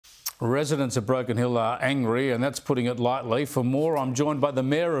Residents of Broken Hill are angry, and that's putting it lightly. For more, I'm joined by the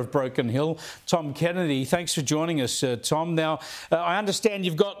Mayor of Broken Hill, Tom Kennedy. Thanks for joining us, Tom. Now, I understand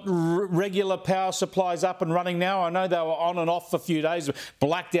you've got regular power supplies up and running now. I know they were on and off for a few days,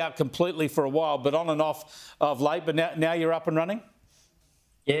 blacked out completely for a while, but on and off of late. But now you're up and running?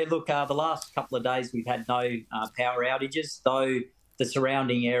 Yeah, look, the last couple of days we've had no power outages, though the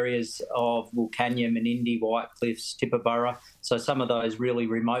surrounding areas of Wilcannia, Menindee, Whitecliffs, Tippaborough, so some of those really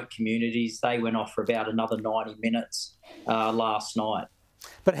remote communities, they went off for about another 90 minutes last night.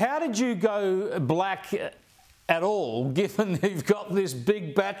 But how did you go black at all, given you've got this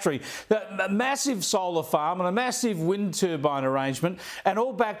big battery, a massive solar farm and a massive wind turbine arrangement, and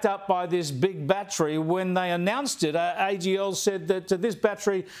all backed up by this big battery? When they announced it, AGL said that this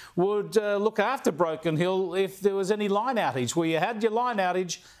battery would look after Broken Hill if there was any line outage, where you had your line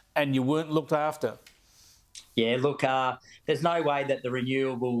outage and you weren't looked after. Yeah, look, there's no way that the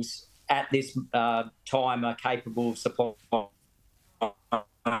renewables at this time are capable of supplying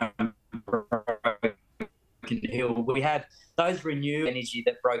Hill. We have those renewable energy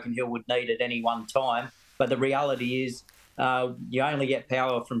that Broken Hill would need at any one time, but the reality is you only get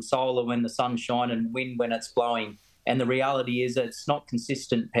power from solar when the sun's shining and wind when it's blowing. And the reality is it's not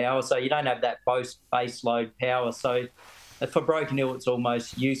consistent power, so you don't have that base load power. So for Broken Hill, it's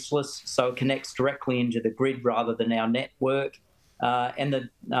almost useless. So it connects directly into the grid rather than our network. And the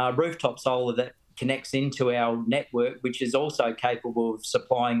rooftop solar that connects into our network, which is also capable of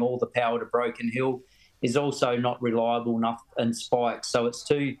supplying all the power to Broken Hill, is also not reliable enough and spikes. So it's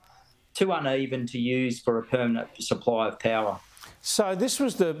too uneven to use for a permanent supply of power. So this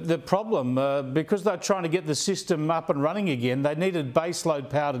was the problem, because they're trying to get the system up and running again. They needed baseload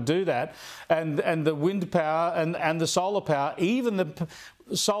power to do that, and the wind power and the solar power, even the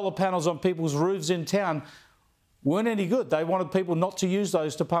solar panels on people's roofs in town, weren't any good. They wanted people not to use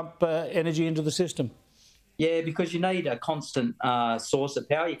those to pump energy into the system. Yeah, because you need a constant source of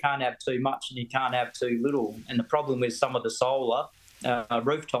power. You can't have too much and you can't have too little. And the problem with some of the solar,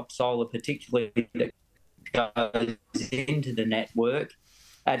 rooftop solar particularly, that goes into the network,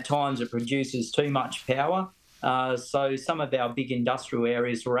 at times it produces too much power. So some of our big industrial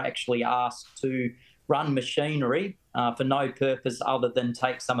areas were actually asked to run machinery for no purpose other than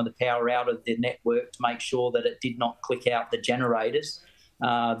take some of the power out of the network to make sure that it did not click out the generators,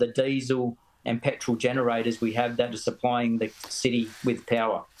 the diesel and petrol generators we have that are supplying the city with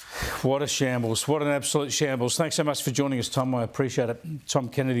power. What a shambles. What an absolute shambles. Thanks so much for joining us, Tom. I appreciate it. Tom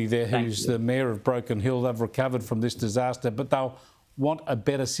Kennedy there, who's the Mayor of Broken Hill. They've recovered from this disaster, but they'll want a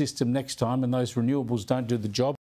better system next time, and those renewables don't do the job.